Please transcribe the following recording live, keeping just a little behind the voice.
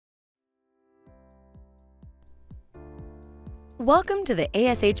Welcome to the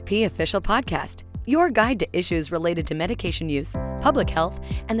ASHP Official Podcast, your guide to issues related to medication use, public health,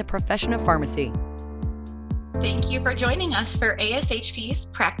 and the profession of pharmacy. Thank you for joining us for ASHP's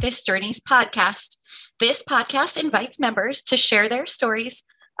Practice Journeys podcast. This podcast invites members to share their stories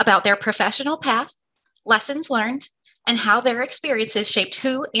about their professional path, lessons learned, and how their experiences shaped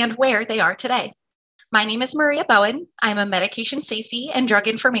who and where they are today. My name is Maria Bowen. I'm a medication safety and drug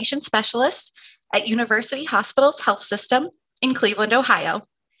information specialist at University Hospitals Health System in Cleveland, Ohio.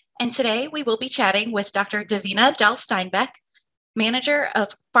 And today we will be chatting with Dr. Davina Del Steinbeck, Manager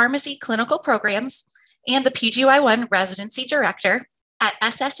of Pharmacy Clinical Programs and the PGY1 Residency Director at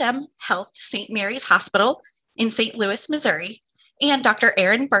SSM Health St. Mary's Hospital in St. Louis, Missouri, and Dr.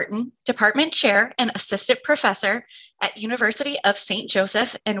 Erin Burton, Department Chair and Assistant Professor at University of St.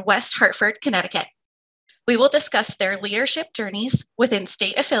 Joseph in West Hartford, Connecticut. We will discuss their leadership journeys within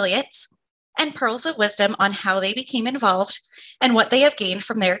state affiliates and pearls of wisdom on how they became involved and what they have gained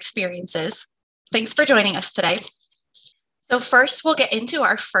from their experiences. Thanks for joining us today. So first, we'll get into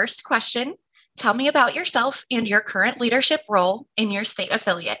our first question. Tell me about yourself and your current leadership role in your state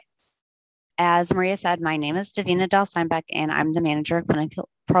affiliate. As Maria said, my name is Davina Del Steinbeck, and I'm the Manager of Clinical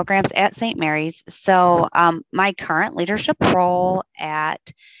Programs at St. Mary's. So my current leadership role at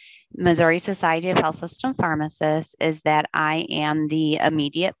Missouri Society of Health System Pharmacists is that I am the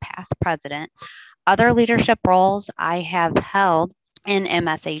immediate past president. Other leadership roles I have held in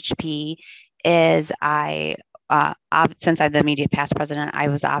MSHP is since I'm the immediate past president, I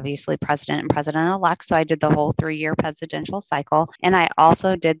was obviously president and president-elect, so I did the whole 3-year presidential cycle, and I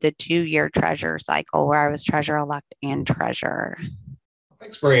also did the 2-year treasurer cycle where I was treasurer-elect and treasurer.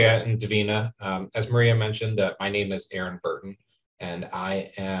 Thanks, Maria and Davina. As Maria mentioned, my name is Erin Burton, and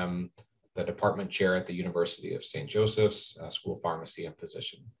I am the department chair at the University of St. Joseph's School of Pharmacy and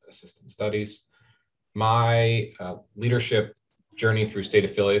Physician Assistant Studies. My leadership journey through state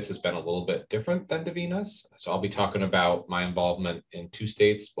affiliates has been a little bit different than Davina's. So I'll be talking about my involvement in 2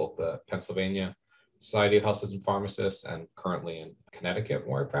 states, both the Pennsylvania Society of Health System Pharmacists and currently in Connecticut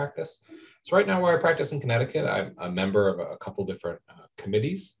where I practice. So right now where I practice in Connecticut, I'm a member of a couple different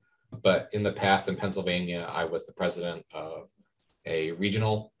committees, but in the past in Pennsylvania, I was the president of a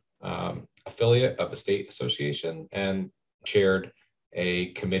regional affiliate of the state association and chaired a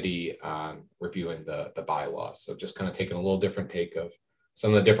committee on reviewing the bylaws. So just kind of taking a little different take of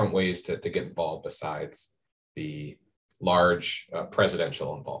some of the different ways to get involved besides the large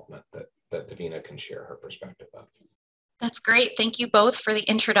presidential involvement that Davina can share her perspective of. That's great. Thank you both for the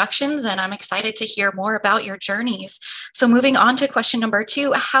introductions, and I'm excited to hear more about your journeys. So moving on to question number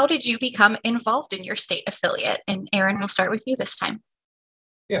 2, how did you become involved in your state affiliate? And Erin, we'll start with you this time.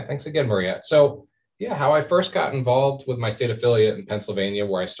 Yeah, thanks again, Maria. So how I first got involved with my state affiliate in Pennsylvania,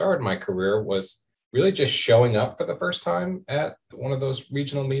 where I started my career, was really just showing up for the first time at one of those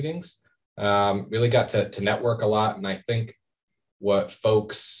regional meetings. Really got to network a lot. And I think what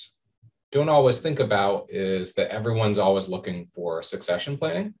folks don't always think about is that everyone's always looking for succession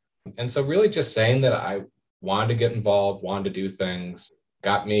planning. And so really just saying that I wanted to get involved, wanted to do things,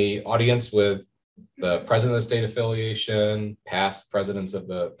 got me audience with the president of the state affiliation, past presidents of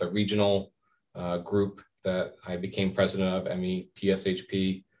the regional group that I became president of,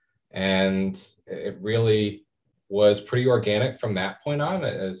 MEPSHP. And it really was pretty organic from that point on,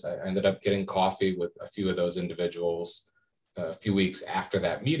 as I ended up getting coffee with a few of those individuals a few weeks after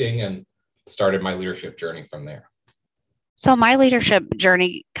that meeting and started my leadership journey from there. So my leadership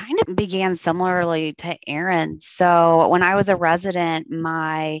journey kind of began similarly to Erin. So when I was a resident,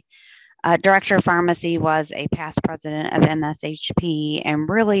 my director of pharmacy was a past president of MSHP and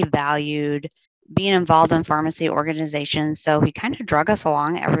really valued being involved in pharmacy organizations. So he kind of drug us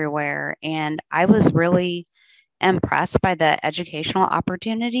along everywhere. And I was really impressed by the educational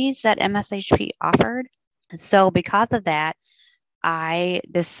opportunities that MSHP offered. So because of that, I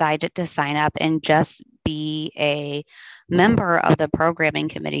decided to sign up and just be a member of the programming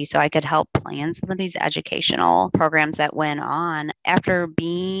committee so I could help plan some of these educational programs that went on. After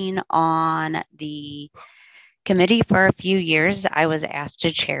being on the committee for a few years, I was asked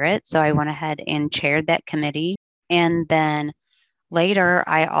to chair it. So I went ahead and chaired that committee. And then later,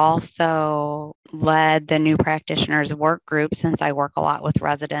 I also led the new practitioners work group since I work a lot with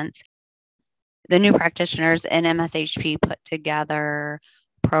residents. The new practitioners in MSHP put together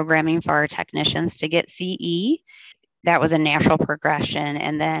programming for our technicians to get CE. That was a natural progression.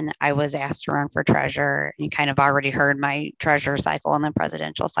 And then I was asked to run for treasurer. You kind of already heard my treasurer cycle and the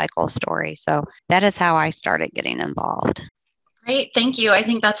presidential cycle story. So that is how I started getting involved. Great. Thank you. I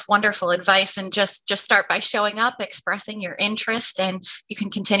think that's wonderful advice. And just start by showing up, expressing your interest, and you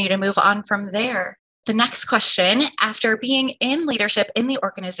can continue to move on from there. The next question, after being in leadership in the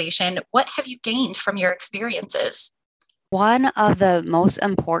organization, what have you gained from your experiences? One of the most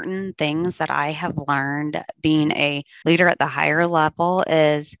important things that I have learned being a leader at the higher level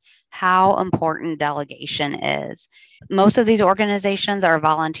is how important delegation is. Most of these organizations are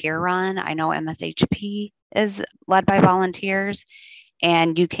volunteer run. I know MSHP is led by volunteers,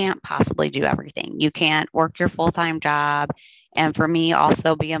 and you can't possibly do everything. You can't work your full-time job. And for me,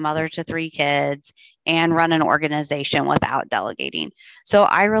 also be a mother to 3 kids and run an organization without delegating. So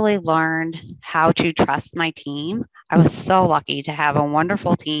I really learned how to trust my team. I was so lucky to have a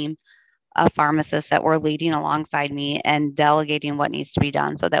wonderful team of pharmacists that were leading alongside me and delegating what needs to be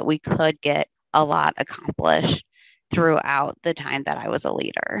done so that we could get a lot accomplished throughout the time that I was a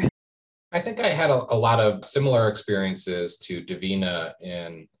leader. I think I had a lot of similar experiences to Davina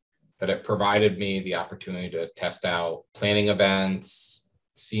in that it provided me the opportunity to test out planning events,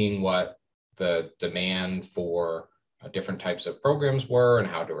 seeing what the demand for different types of programs were and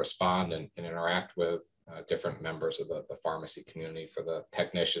how to respond and interact with different members of the pharmacy community, for the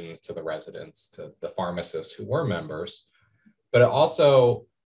technicians to the residents to the pharmacists who were members. But it also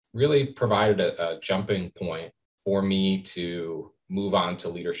really provided a jumping point for me to move on to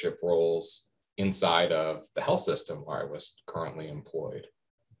leadership roles inside of the health system where I was currently employed.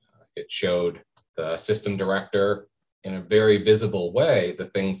 It showed the system director in a very visible way the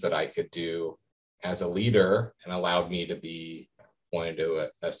things that I could do as a leader, and allowed me to be appointed to an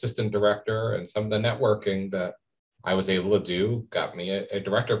assistant director, and some of the networking that I was able to do got me a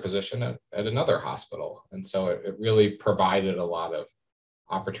director position at another hospital. And so it really provided a lot of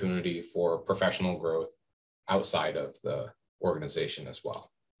opportunity for professional growth outside of the organization as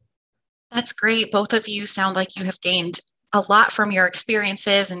well. That's great. Both of you sound like you have gained a lot from your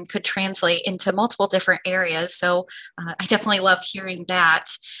experiences and could translate into multiple different areas. So I definitely love hearing that.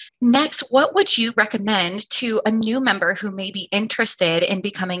 Next, what would you recommend to a new member who may be interested in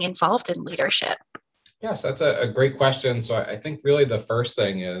becoming involved in leadership? Yes, that's a great question. So I think really the first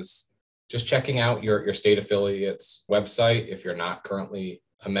thing is just checking out your state affiliate's website. If you're not currently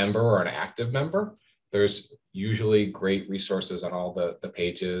a member or an active member, there's usually great resources on all the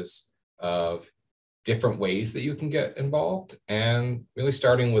pages of different ways that you can get involved, and really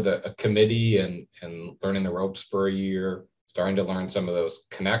starting with a committee and learning the ropes for a year, starting to learn some of those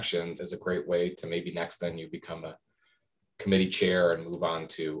connections is a great way to maybe next then you become a committee chair and move on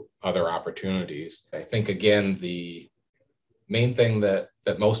to other opportunities. I think, again, the main thing that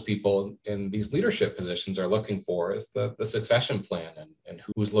most people in these leadership positions are looking for is the succession plan and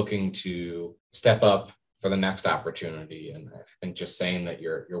who's looking to step up for the next opportunity. And I think just saying that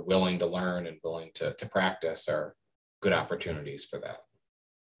you're willing to learn and willing to practice are good opportunities for that.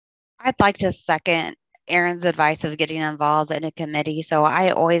 I'd like to second Erin's advice of getting involved in a committee. So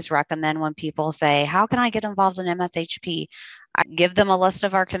I always recommend when people say, how can I get involved in MSHP? I give them a list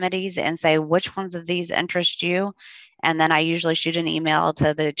of our committees and say, which ones of these interest you? And then I usually shoot an email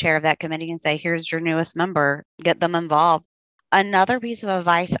to the chair of that committee and say, here's your newest member, get them involved. Another piece of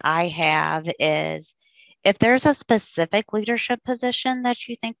advice I have is, if there's a specific leadership position that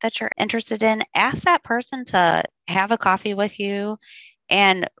you think that you're interested in, ask that person to have a coffee with you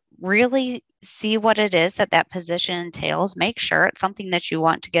and really see what it is that position entails. Make sure it's something that you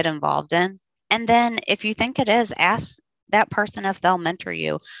want to get involved in. And then if you think it is, ask that person if they'll mentor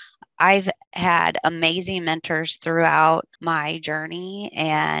you. I've had amazing mentors throughout my journey,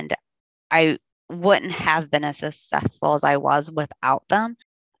 and I wouldn't have been as successful as I was without them.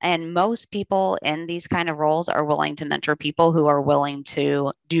 And most people in these kind of roles are willing to mentor people who are willing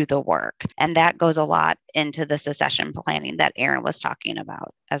to do the work. And that goes a lot into the succession planning that Erin was talking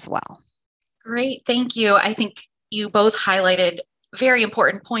about as well. Great. Thank you. I think you both highlighted very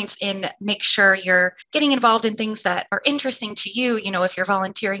important points in make sure you're getting involved in things that are interesting to you. You know, if you're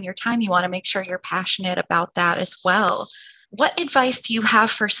volunteering your time, you want to make sure you're passionate about that as well. What advice do you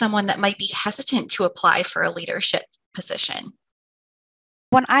have for someone that might be hesitant to apply for a leadership position?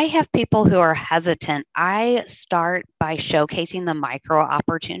 When I have people who are hesitant, I start by showcasing the micro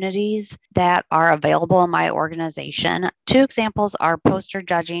opportunities that are available in my organization. 2 examples are poster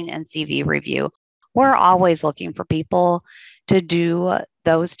judging and CV review. We're always looking for people to do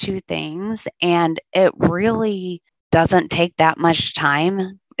those 2 things, and it really doesn't take that much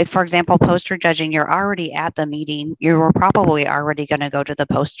time. If, for example, poster judging, you're already at the meeting, you were probably already going to go to the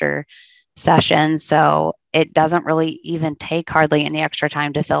poster session. So it doesn't really even take hardly any extra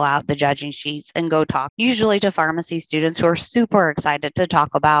time to fill out the judging sheets and go talk usually to pharmacy students who are super excited to talk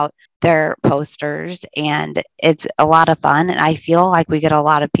about their posters, and it's a lot of fun. And I feel like we get a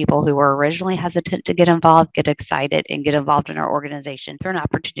lot of people who were originally hesitant to get involved, get excited and get involved in our organization through an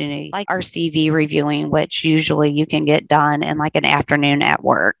opportunity like our CV reviewing, which usually you can get done in like an afternoon at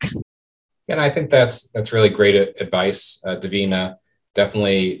work. And I think that's really great advice, Davina.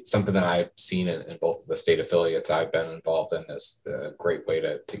 Definitely something that I've seen in both of the state affiliates I've been involved in is a great way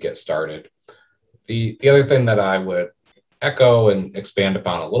to get started. The other thing that I would echo and expand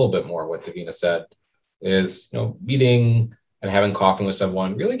upon a little bit more what Davina said is, meeting and having coffee with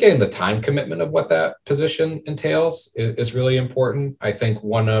someone, really getting the time commitment of what that position entails is really important. I think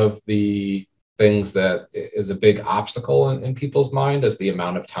one of the things that is a big obstacle in people's mind is the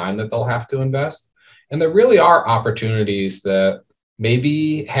amount of time that they'll have to invest. And there really are opportunities that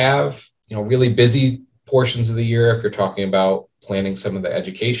maybe have, really busy portions of the year if you're talking about planning some of the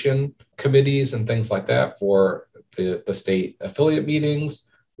education committees and things like that for the state affiliate meetings,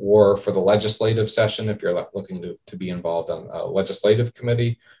 or for the legislative session if you're looking to be involved on a legislative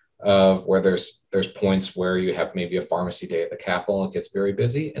committee, of where there's points where you have maybe a pharmacy day at the Capitol and it gets very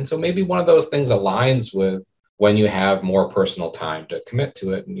busy. And so maybe one of those things aligns with when you have more personal time to commit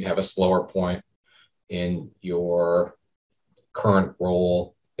to it and you have a slower point in your current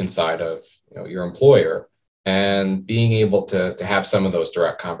role inside of your employer, and being able to have some of those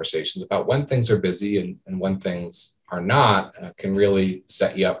direct conversations about when things are busy and when things are not can really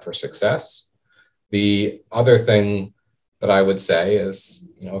set you up for success. The other thing that I would say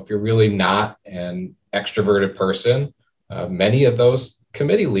is, if you're really not an extroverted person, many of those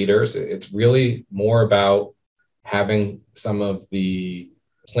committee leaders, it's really more about having some of the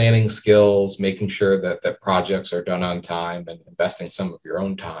planning skills, making sure that projects are done on time, and investing some of your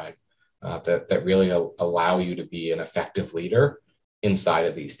own time that really allow you to be an effective leader inside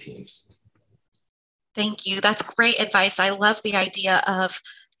of these teams. Thank you. That's great advice. I love the idea of,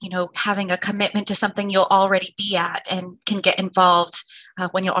 having a commitment to something you'll already be at and can get involved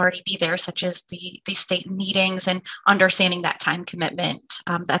when you'll already be there, such as the state meetings, and understanding that time commitment.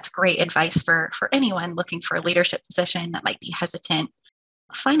 That's great advice for anyone looking for a leadership position that might be hesitant.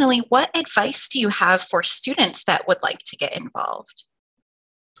 Finally, what advice do you have for students that would like to get involved?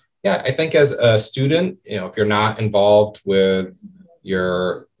 Yeah, I think as a student, if you're not involved with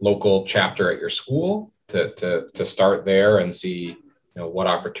your local chapter at your school, to start there and see what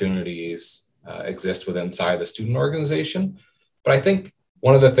opportunities exist within inside the student organization. But I think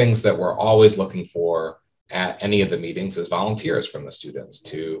one of the things that we're always looking for at any of the meetings is volunteers from the students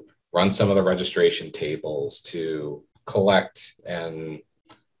to run some of the registration tables, to collect and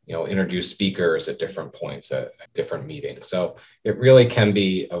introduce speakers at different points at different meetings. So it really can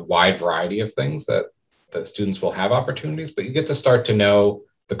be a wide variety of things that students will have opportunities, but you get to start to know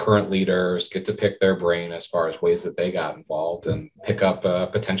the current leaders, get to pick their brain as far as ways that they got involved, and pick up a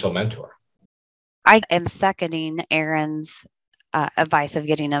potential mentor. I am seconding Aaron's advice of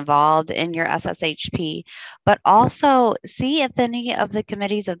getting involved in your SSHP, but also see if any of the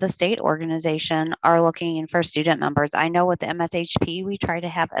committees of the state organization are looking for student members. I know with the MSHP, we try to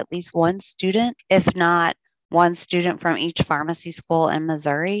have at least one student, if not one student from each pharmacy school in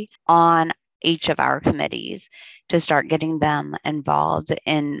Missouri on each of our committees, to start getting them involved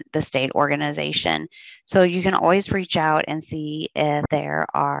in the state organization. So you can always reach out and see if there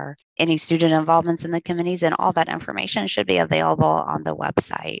are any student involvements in the committees, and all that information should be available on the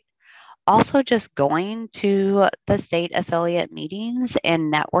website. Also, just going to the state affiliate meetings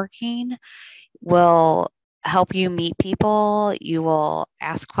and networking will help you meet people. You will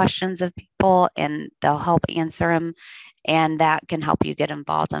ask questions of people and they'll help answer them, and that can help you get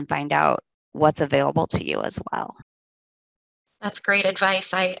involved and find out what's available to you as well. That's great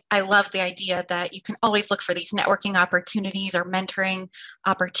advice. I love the idea that you can always look for these networking opportunities or mentoring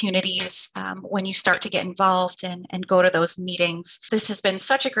opportunities when you start to get involved and go to those meetings. This has been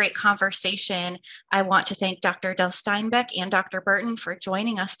such a great conversation. I want to thank Dr. Del Steinbeck and Dr. Burton for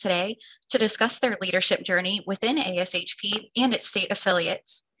joining us today to discuss their leadership journey within ASHP and its state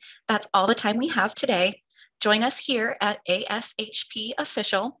affiliates. That's all the time we have today. Join us here at ASHP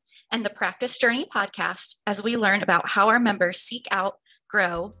Official and the Practice Journey podcast as we learn about how our members seek out,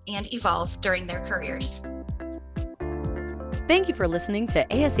 grow, and evolve during their careers. Thank you for listening to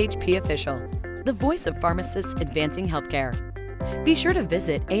ASHP Official, the voice of pharmacists advancing healthcare. Be sure to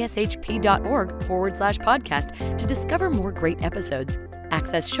visit ashp.org/podcast to discover more great episodes,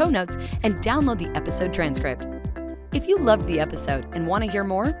 access show notes, and download the episode transcript. If you loved the episode and want to hear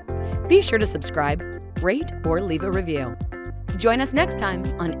more, be sure to subscribe, rate, or leave a review. Join us next time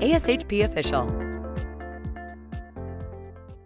on ASHP Official.